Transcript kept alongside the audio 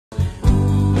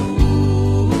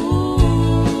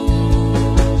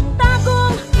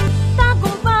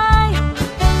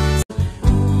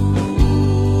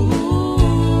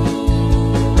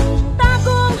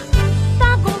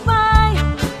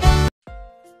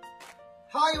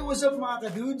Hi, what's up mga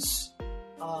ka-dudes?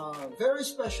 Very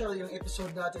special yung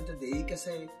episode natin today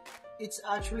kasi it's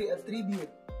actually a tribute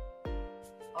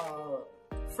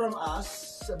from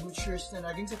us sa butchers na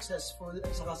naging successful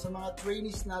at saka sa mga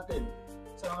trainees natin,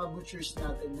 sa mga butchers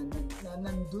natin na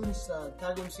nandun sa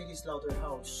Tagum City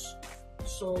Slaughterhouse.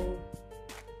 So,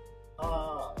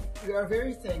 we are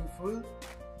very thankful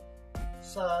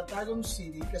sa Tagum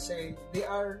City kasi they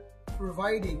are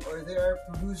providing or they are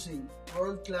producing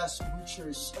world-class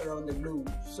butchers around the globe.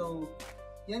 So,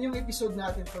 yan yung episode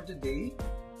natin for today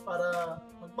para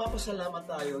magpapasalamat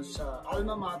tayo sa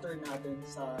alma mater natin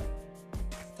sa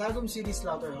Tagum City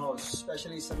Slaughterhouse,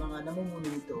 especially sa mga namumuno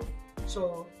nito.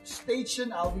 So, stay tuned.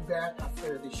 I'll be back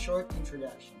after this short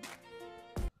introduction.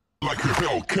 Like a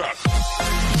Hellcat.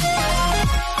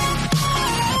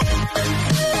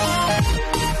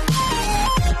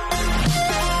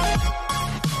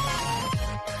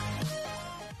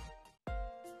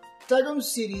 Tagum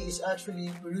City is actually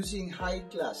producing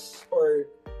high-class or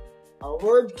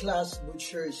world-class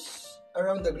butchers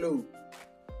around the globe.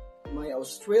 May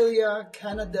Australia,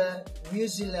 Canada,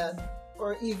 New Zealand,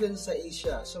 or even sa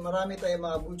Asia. So marami tayong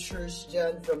mga butchers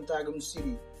dyan from Tagum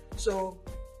City. So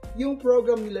yung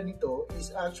program nila nito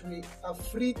is actually a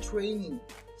free training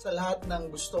sa lahat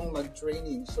ng gustong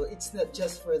mag-training. So it's not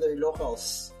just for their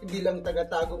locals. Hindi lang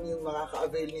taga-Tagum yung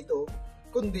makaka-avail nito,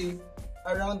 kundi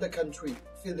around the country,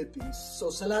 Philippines. So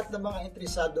sa lahat ng mga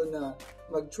interesado na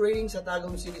mag-training sa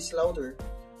Tagum City Slaughter,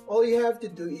 all you have to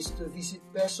do is to visit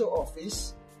PESO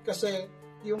office kasi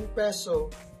yung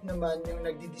PESO naman yung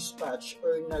nagdi-dispatch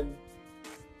or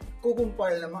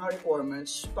nag-compile ng mga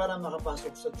requirements para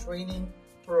makapasok sa training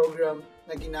program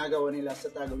na ginagawa nila sa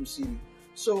Tagum City.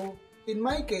 So in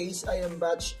my case, I am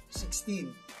batch 16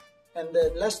 and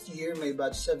then last year may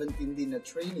batch 17 din na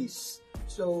trainees.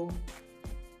 So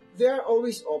they are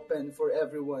always open for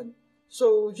everyone.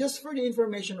 So, just for the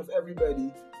information of everybody,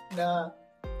 na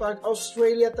pag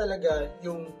Australia talaga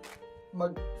yung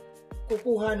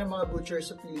magkukuha ng mga butchers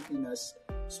sa Pilipinas,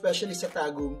 especially sa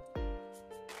Tagum,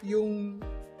 yung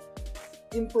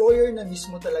employer na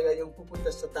mismo talaga yung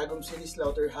pupunta sa Tagum City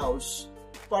Slaughterhouse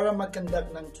para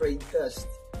mag-conduct ng trade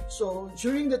test. So,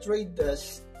 during the trade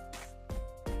test,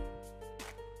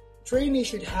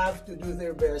 trainees should have to do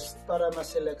their best para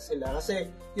ma-select sila. Kasi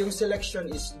yung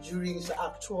selection is during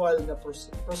sa actual na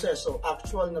proseso,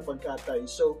 actual na pagkatay.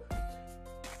 So,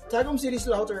 Tagum City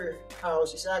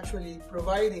Slaughterhouse is actually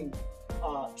providing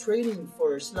training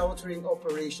for slaughtering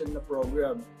operation na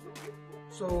program.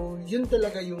 So, yun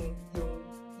talaga yung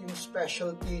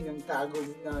specialty ng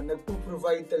Tagum na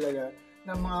nagpo-provide talaga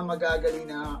ng mga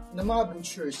magagaling na mga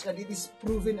butchers, and it is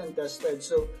proven and tested.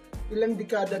 So, ilang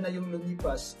dekada na yung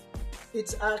lumipas,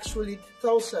 it's actually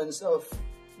thousands of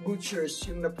butchers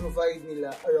yung na-provide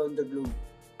nila around the globe.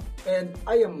 And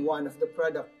I am one of the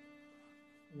product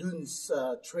dun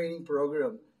sa training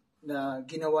program na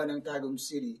ginawa ng Tagum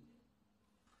City.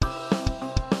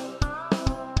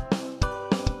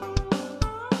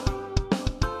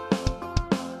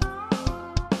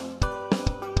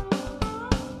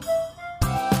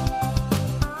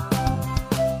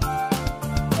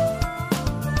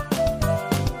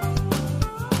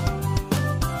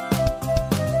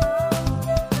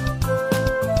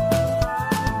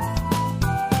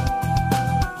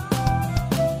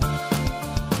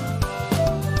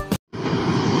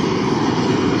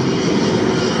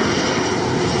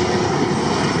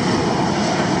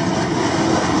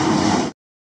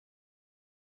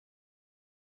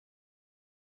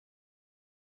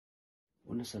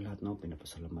 Una sa lahat,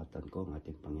 pinapasalamatan ko ang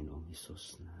ating Panginoong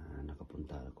Hesus na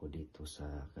nakapunta ako dito sa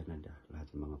Canada. Lahat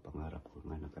ng mga pangarap ko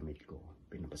nga nakamit ko,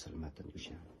 pinapasalamatan ko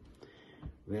siya.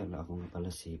 Well, ako nga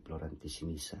pala si Florante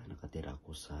Sinisa, nakatira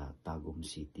ako sa Tagum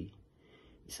City.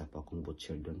 Isa pa akong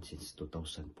butcher doon since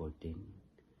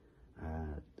 2014.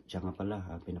 At siya nga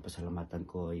pala, pinapasalamatan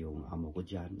ko yung amo ko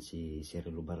dyan, si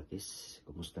Cyril Lubarquez.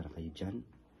 Kumusta na kayo dyan?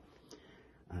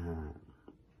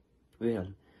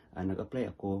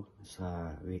 Nag-apply ako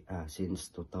sa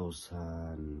since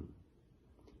 2018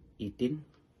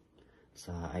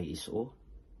 sa ISO.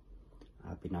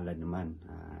 Pinalad naman,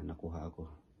 nakuha ako.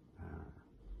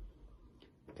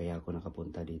 Kaya ako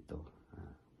nakapunta dito.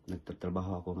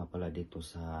 Nagtatrabaho ako nga pala dito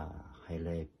sa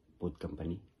Highlight Food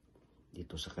Company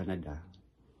dito sa Canada.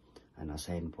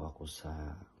 Na-assign po ako sa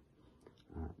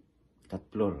cut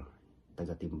floor.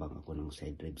 Taga-timbang ako ng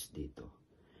side ribs dito.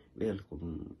 Well,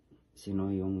 kung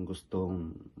sino yung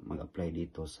gustong mag-apply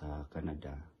dito sa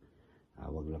Canada,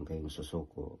 wag lang kayong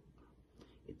susuko.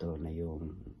 Ito na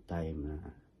yung time na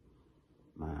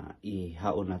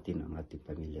maihaon natin ang ating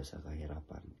pamilya sa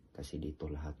kahirapan. Kasi dito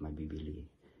lahat mabibili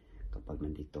kapag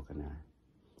nandito ka na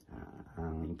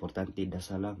Ang importante,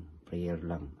 dasal lang, prayer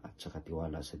lang, at saka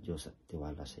tiwala sa Diyos at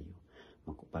tiwala sa iyo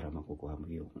para makukuha mo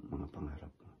yung mga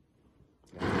pangarap mo.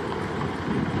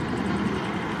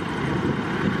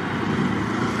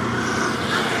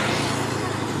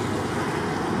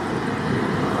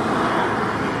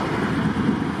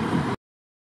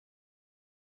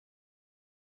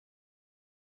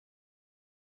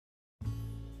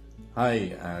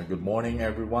 Hi, good morning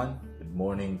everyone. Good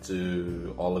morning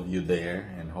to all of you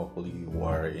there, and hopefully you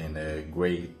are in a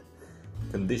great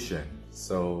condition.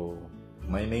 So,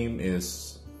 my name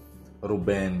is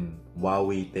Ruben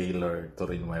Wawi Taylor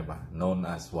Torinueva, known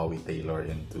as Wawi Taylor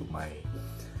into my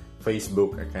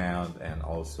Facebook account and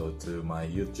also to my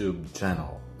YouTube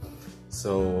channel.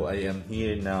 So, I am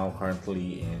here now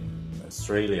currently in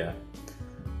Australia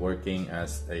working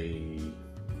as a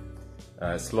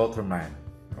slaughterman.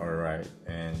 Alright,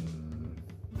 and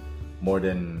more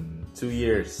than 2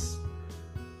 years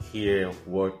here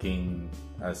working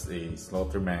as a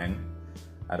slaughterman.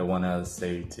 I don't want to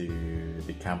say to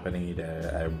the company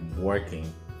that I'm working,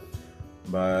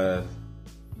 but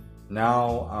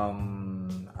now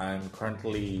I'm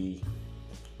currently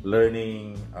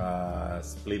learning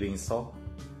splitting saw.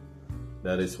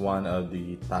 That is one of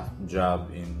the tough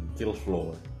job in kill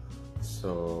floor.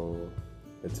 So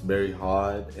it's very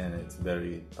hard and it's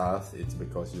very tough. It's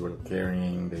because you are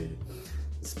carrying the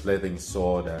splitting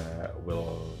saw that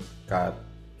will cut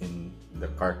in the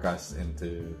carcass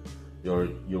into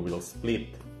you will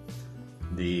split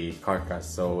the carcass.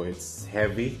 So it's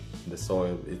heavy. The saw,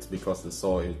 it's because the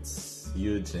saw it's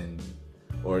huge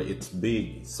or it's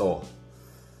big saw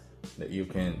that you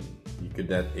could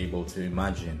not able to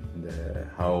imagine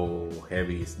how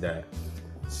heavy is that.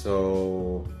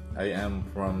 So I am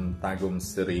from Tagum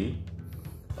city,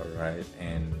 alright,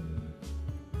 and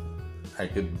I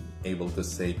could able to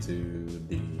say to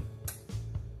the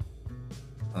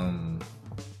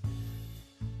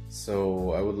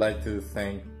so I would like to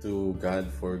thank to God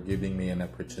for giving me an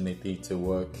opportunity to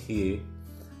work here,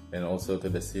 and also to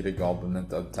the city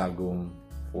government of Tagum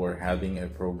for having a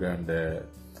program that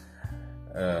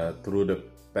through the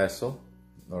peso,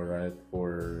 alright,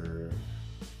 for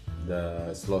the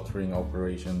slaughtering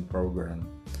operation program.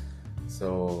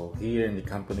 So here in the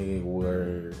company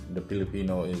where the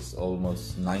Filipino is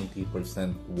almost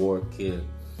 90% work here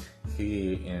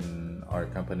in our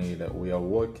company that we are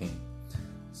working.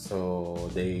 So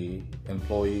they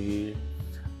employee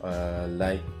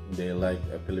they like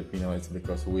a Filipino. It's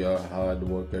because we are hard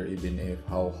worker, even if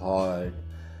how hard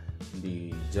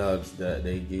the jobs that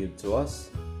they give to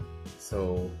us.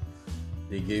 So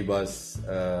they gave us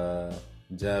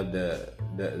job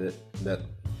that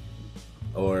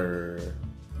or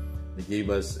they gave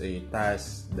us a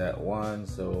task that one,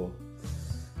 so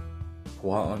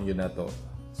kuhaon yun na to.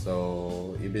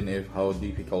 So even if how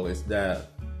difficult is that,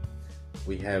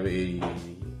 we have a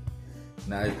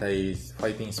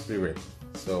fighting spirit.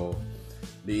 So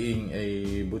being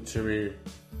a butchery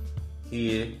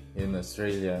here in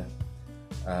Australia,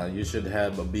 you should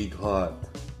have a big heart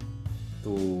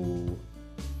to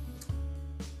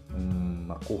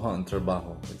makuha ang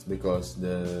trabaho. It's because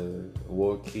the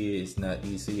work here is not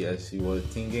easy as you were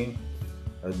thinking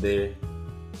out there.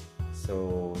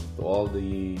 So to all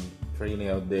the training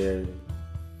out there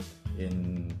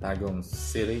in Tagum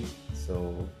city,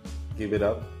 so give it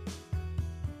up.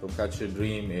 To catch your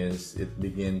dream it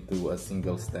begin to a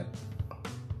single step.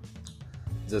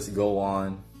 Just go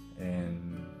on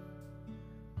and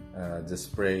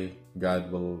just pray.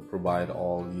 God will provide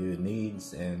all your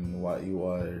needs and what you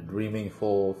are dreaming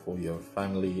for your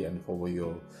family and for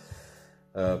your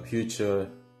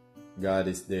future. God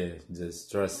is there.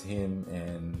 Just trust Him,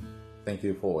 and thank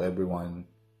you for everyone.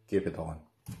 Keep it on.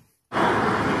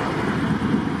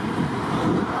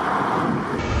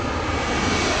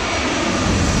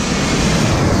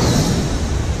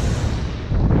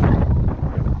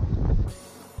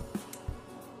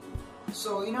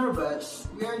 So in our batch,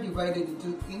 we are divided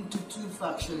into two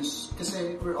factions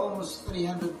kasi we're almost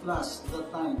 300 plus at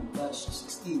that time, batch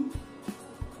 16.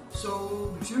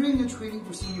 So during the training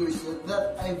procedures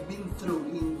that I've been through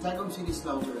in Tagum City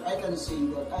Slaughter, I can say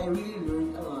that I really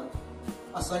learned a lot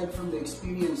aside from the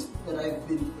experience that I've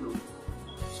been through.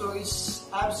 So it's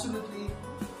absolutely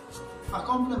a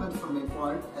compliment from my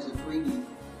part as a trainee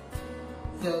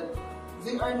that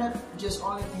they are not just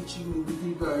only teaching me with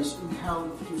regards in how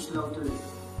to slaughter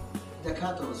the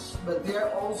cattle, but they are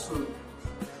also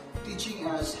teaching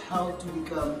us how to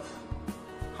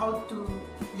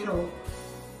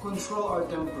control our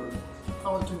temper,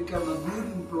 how to become a good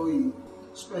employee,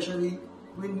 especially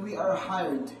when we are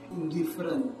hired in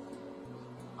different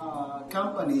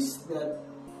companies that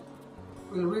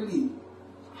will really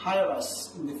hire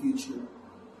us in the future.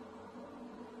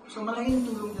 So malaking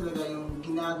tulong talaga yung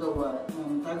ginagawa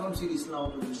ng Tagum City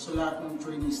Slaughter sa lahat ng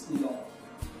trainees nila.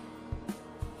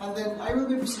 And then I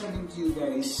will be presenting to you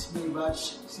guys my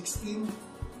batch 16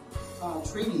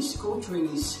 trainees,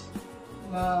 co-trainees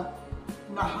na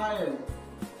na-hire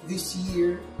this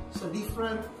year sa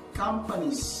different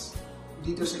companies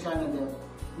dito sa Canada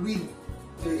with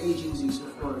their agencies, of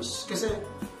course. Kasi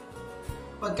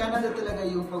pag Canada talaga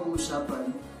yung pag-uusapan,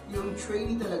 yung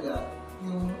trainee talaga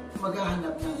yung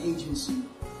maghahanap ng agency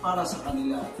para sa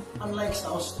kanila. Unlike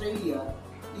sa Australia,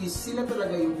 is sila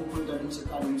talaga yung pupunta din sa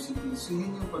Tagum City. So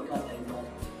yun yung pagkakaiba.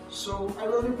 So I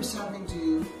will be presenting to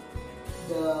you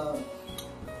the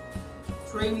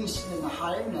trainees na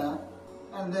na-hire na,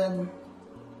 and then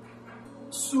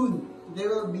soon they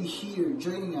will be here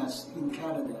joining us in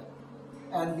Canada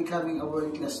and becoming a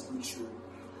world-class butcher.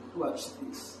 Watch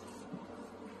this.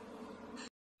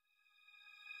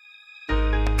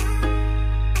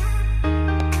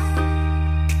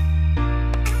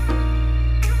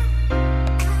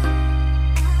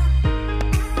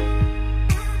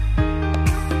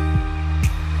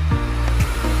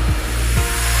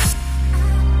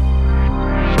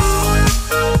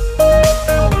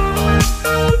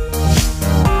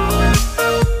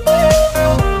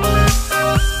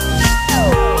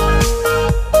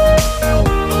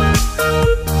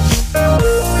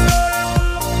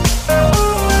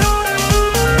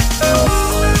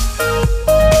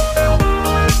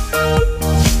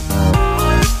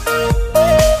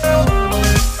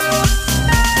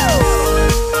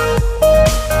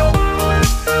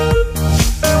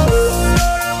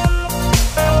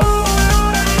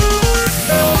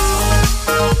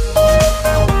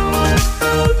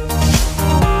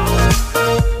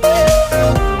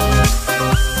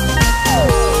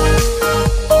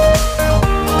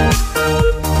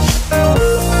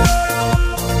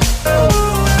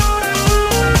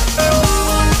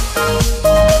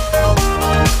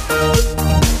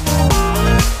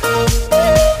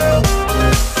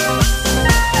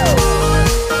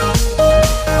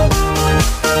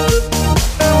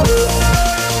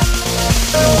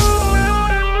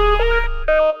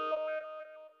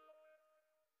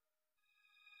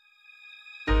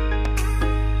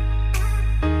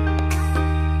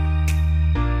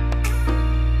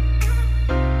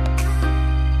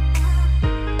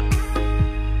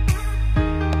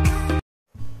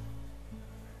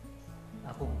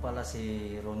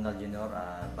 Si Ronald Jr.,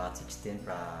 batch 16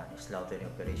 para slaughtering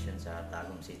operation sa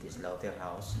Tagum City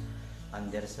Slaughterhouse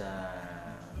under sa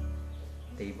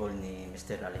table ni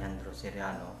Mr. Alejandro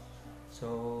Seriano. So,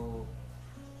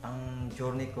 ang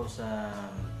journey ko sa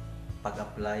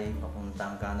pag-apply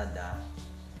papuntang Canada,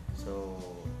 so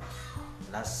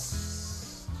last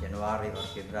January or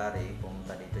February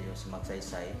pumunta dito yung sa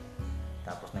Magsaysay,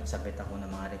 tapos nagsabit ako ng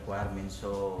mga requirements.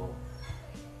 So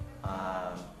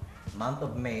month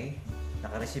of May,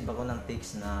 naka-receive ako ng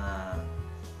text na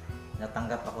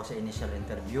natanggap ako sa initial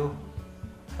interview.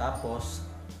 Tapos,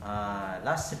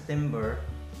 last September,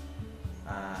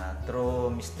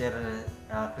 through Mr.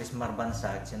 Chris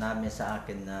Marbansag, sinabi sa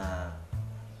akin na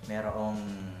mayroong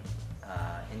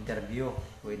interview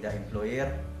with the employer.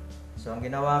 So, ang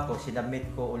ginawa ko, sinubmit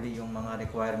ko uli yung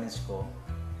mga requirements ko.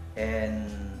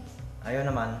 And, ayun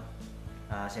naman,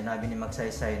 sinabi ni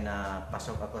Magsaysay na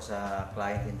pasok ako sa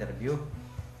client interview.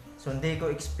 So hindi ko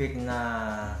expect na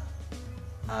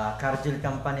Cargill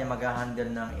company mag-handle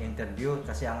ng interview,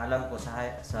 kasi ang alam ko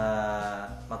sa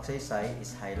Magsaysay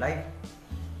is Highlight.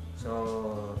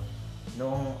 So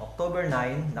noong October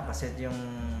 9, nakaset yung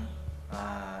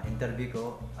interview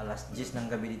ko alas 10 ng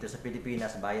gabi dito sa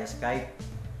Pilipinas via Skype.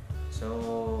 So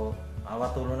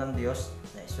awa tulong ng Diyos,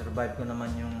 na-survive ko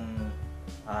naman yung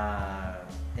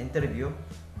interview.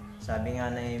 Sabi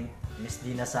nga na Miss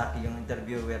Dina Saki, yung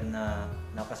interviewer, na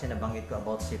kasi nabanggit ko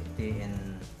about safety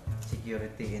and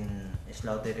security in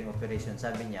slaughtering operation.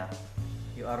 Sabi niya,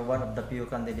 you are one of the few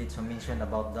candidates who mentioned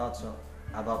about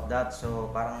that. So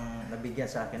parang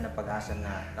nabigyan sa akin ng pag-asa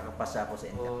na nakapasa ako sa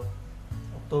interview.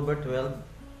 October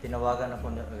 12, tinawagan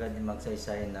ako agad ni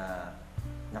Magsaysay na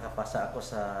nakapasa ako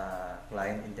sa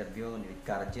client interview with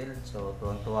Cargill. So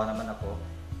tuwang-tuwa naman ako.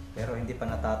 Pero hindi pa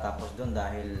natatapos doon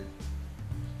dahil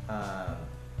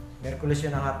Merkulis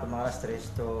yun ang hapon, mga alas 3.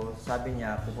 So sabi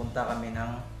niya, pupunta kami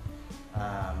ng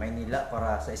Maynila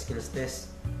para sa skills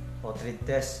test o trade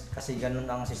test, kasi ganun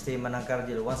ang sistema ng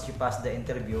Cargill. Once you pass the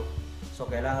interview, so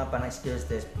kailangan pa ng skills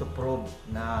test to prove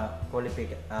na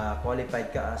qualified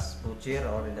ka as butcher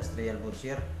or industrial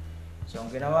butcher. So ang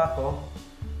ginawa ko,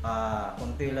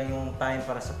 kunti lang yung time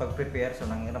para sa pag-prepare. So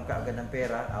nanghiram ka agad ng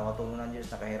pera, awa tulong ng Diyos,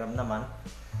 nakahiram naman.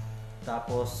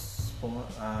 Tapos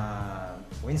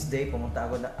Wednesday pumunta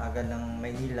ako agad ng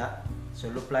Maynila,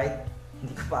 solo flight.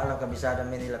 Hindi ko pa alam kabisado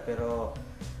Manila, pero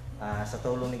sa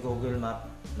tulong ni Google Map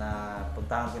na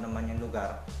puntahan ko naman yung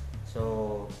lugar.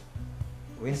 So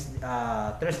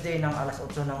Thursday ng alas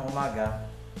 8 ng umaga,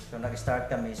 so nag-start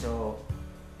kami. So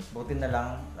buti na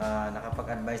lang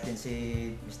nakapag-advise din si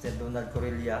Mr. Donald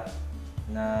Corilla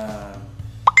na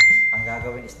ang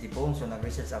gagawin is debone. So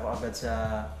nag-research ako agad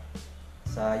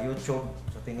sa YouTube.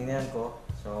 So tinignan ko.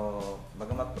 So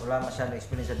bagamat wala masyadong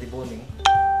experience sa deboning,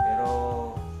 pero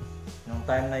nung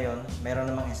time na yon, meron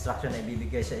namang instruction na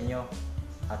ibibigay sa inyo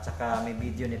at saka may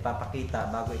video na ipapakita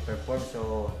bago i-perform.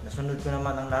 So nasunod ko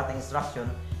naman ang lahat ng instruction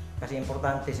kasi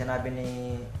importante, sinabi ni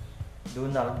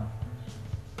Donald,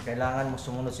 kailangan mo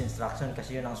sumunod sa instruction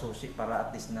kasi yun ang susi para at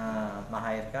least na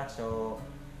ma-hire ka. So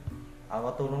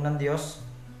awa tulong ng Diyos.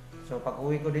 So pag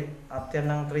uwi ko after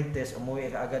ng trade test,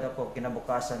 umuwi agad ako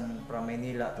kinabukasan from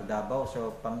Manila to Davao.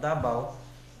 So from Davao,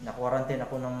 na-quarantine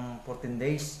ako ng 14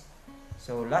 days.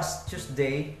 So last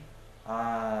Tuesday,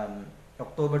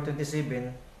 October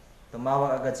 27,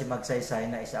 tumawag agad si Magsaysay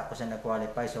na isa ako sa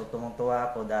nag-qualify. So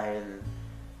tumong-tuwa ako dahil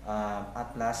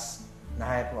at last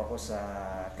na-hire po ako sa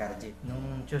Cargill.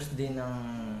 Nung Tuesday ng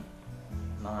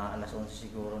mga alas 11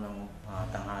 siguro ng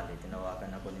tanghali, tinawagan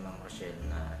ako ni Ma'am Rochelle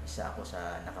na isa ako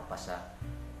sa nakapasa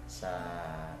sa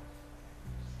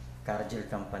Cargill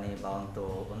Company bound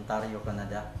to Ontario,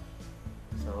 Canada.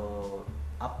 So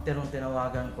after nung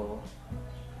tinawagan ko,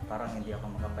 parang hindi ako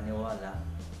makapaniwala.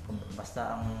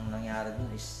 Basta ang nangyari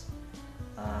dun is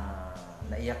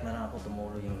naiyak na lang ako,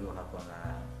 tumulo yung luha ko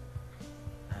na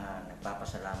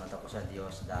nagpapasalamat ako sa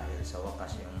Diyos dahil sa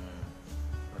wakas yung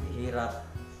paghihirap,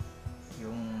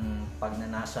 yung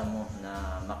pagnanasa mo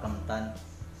na makamtan,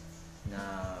 na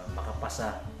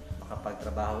makapasa,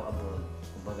 makapagtrabaho abroad,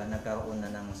 kumbaga nagkaroon na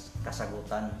ng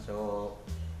kasagutan. So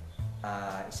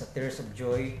it's a tears of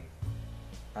joy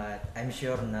at I'm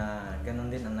sure na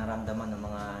ganun din ang naramdaman ng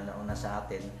mga nauna sa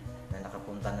atin na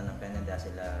nakapunta na ng Canada,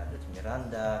 sila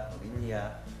Miranda,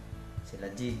 Aurelia, sila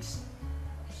Jigs.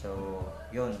 So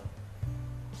yun,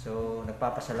 so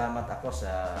nagpapasalamat ako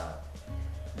sa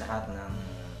lahat ng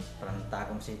from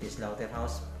Tagum City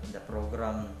Slaughterhouse, the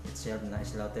program itself na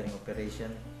slaughtering operation,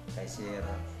 kay Sir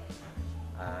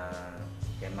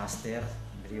kay Master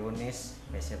Briones,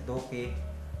 kay Sir Doki,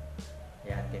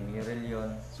 yan, kay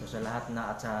Mirelion. So sa lahat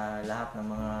na at sa lahat ng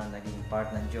mga naging part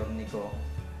ng journey ko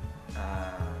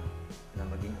na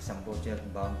maging isang butcher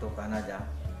bound to Canada.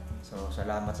 So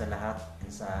salamat sa lahat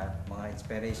and sa mga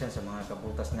inspiration, sa mga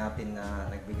kabutas natin na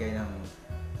nagbigay ng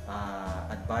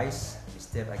advice,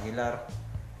 Mr. Aguilar,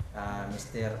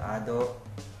 Mr. Ado,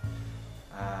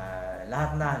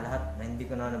 lahat na hindi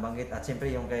ko na nabanggit. At siyempre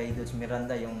yung kay Dutch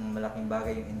Miranda, yung malaking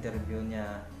bagay yung interview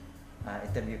niya,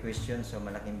 interview question, so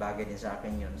malaking bagay din sa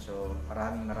akin yun. So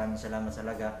maraming salamat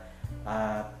talaga.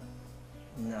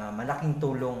 Malaking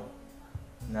tulong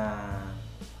na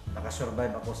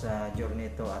nakasurvive ako sa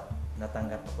journey ito at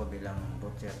natanggap ako bilang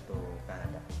butcher to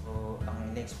Canada. So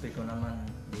ang in-expect ko naman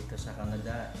dito sa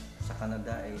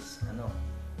Canada is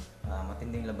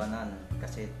matinding labanan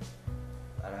kasi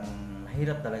parang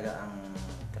mahirap talaga ang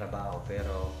trabaho,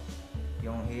 pero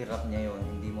yung hirap niya yon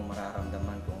hindi mo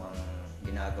mararamdaman kung ang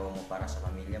ginagawa mo para sa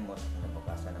pamilya mo, sa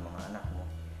kinabukasan ng mga anak mo.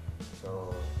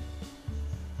 So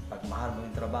pag mahal mo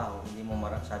yung trabaho,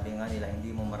 sabi nga nila,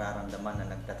 hindi mo mararamdaman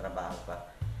na nagtatrabaho ka.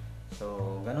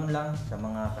 So ganun lang sa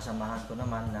mga kasamahan ko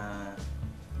naman na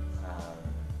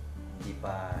hindi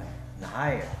pa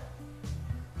na-hire.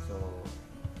 So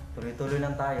tuloy-tuloy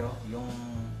lang tayo. Yung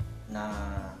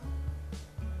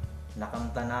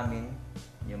nakamta namin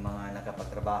yung mga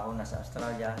nakapagtrabaho na sa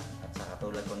Australia at sa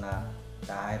katulad ko na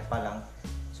ka-hire pa lang.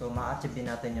 So ma-achieve din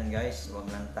natin yun, guys. Huwag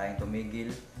lang tayong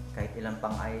tumigil. Kahit ilang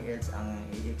pang IELTS ang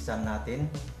i-exam natin,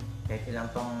 kahit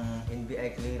ilang pang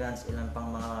NBI clearance, ilang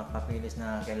pang mga papilis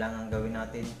na kailangan gawin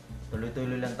natin,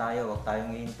 tuloy-tuloy lang tayo. Huwag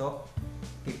tayong hihinto.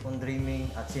 Keep on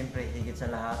dreaming. At siyempre higit sa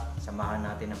lahat, samahan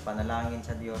natin ang panalangin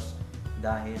sa Diyos.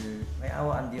 Dahil may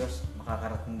awa ang Diyos,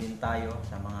 makakarating din tayo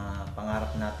sa mga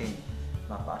pangarap natin.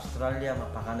 Mapa-Australia,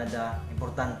 mapa-Canada,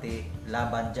 importante,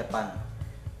 laban Japan.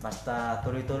 Basta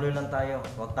tuloy-tuloy lang tayo,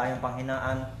 huwag tayong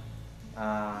panghinaan.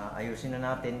 Ayusin na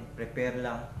natin, prepare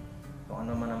lang kung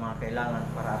ano man ang mga kailangan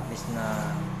para at least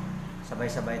na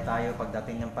sabay-sabay tayo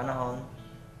pagdating ng panahon.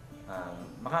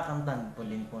 Makakamtan po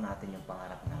din po natin yung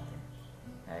pangarap natin.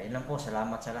 Yun lang po,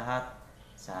 salamat sa lahat,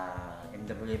 sa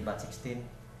MWA Bat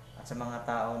 16. At sa mga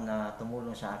tao na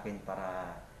tumulong sa akin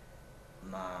para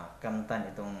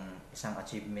makamtan itong isang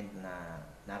achievement na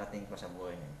narating ko sa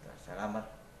buhay nito. Salamat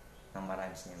ng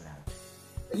marami sa inyo lahat.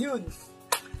 Ayun,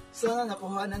 Sana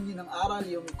nakuhanan nyo ng aral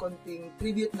yung konting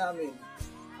tribute namin.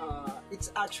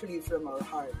 It's actually from our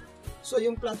heart. So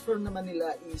yung platform naman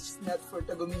nila is not for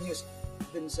Taguminos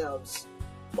themselves.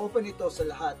 Open ito sa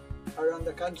lahat around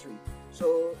the country.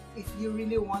 So if you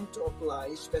really want to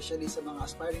apply, especially sa mga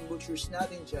aspiring butchers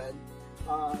natin dyan,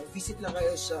 visit lang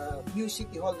kayo sa New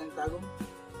City Hall ng Tagum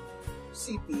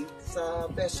City.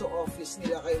 Sa Peso office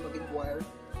nila kayo mag-inquire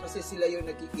kasi sila yung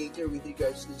nag-cater with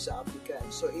regards dun sa applicant.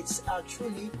 So it's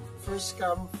actually first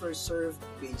come, first served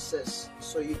basis.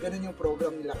 So yung ganun yung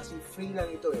program nila kasi free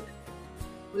lang ito eh.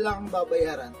 Wala kang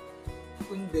babayaran.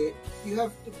 Kundi, you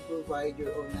have to provide your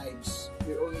own knives,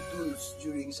 your own tools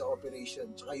during sa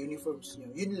operation, tsaka uniforms nyo.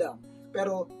 Yun lang.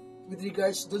 Pero with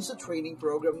regards dun sa training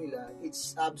program nila,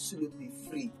 it's absolutely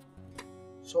free.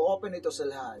 So open ito sa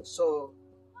lahat. So,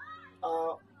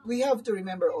 we have to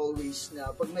remember always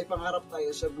na pag may pangarap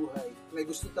tayo sa buhay, may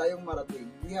gusto tayong marating,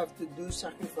 we have to do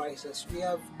sacrifices. We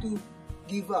have to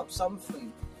give up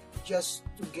something just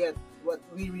to get what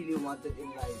we really wanted in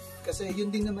life. Kasi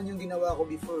yun din naman yung ginawa ko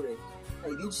before eh.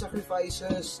 I did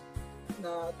sacrifices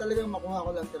na talagang makuha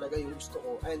ko lang talaga yung gusto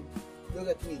ko. And look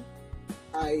at me.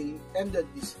 I ended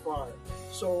this far.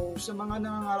 So, sa mga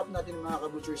nangangarap natin mga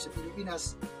kabutchers sa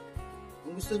Pilipinas,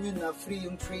 kung gusto nyo na free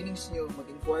yung trainings nyo,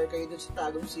 mag-inquire kayo dun sa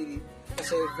Tagum City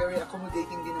kasi very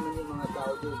accommodating din naman yung mga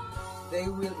tao dun. They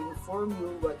will inform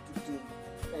you what to do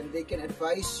and they can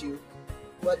advise you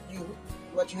what you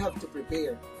have to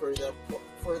prepare for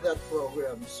that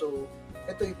program. So,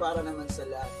 ito'y para naman sa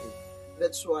lahat.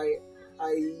 That's why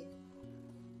I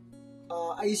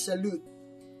salute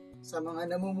sa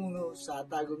mga namumuno sa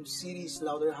Tagum City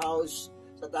Slaughterhouse,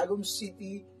 sa Tagum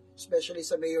City, especially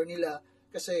sa mayor nila,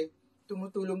 kasi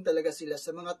tumutulong talaga sila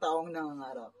sa mga taong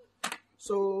nangangarap.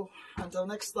 So, until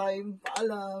next time,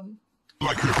 paalam!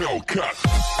 Like a Hellcat.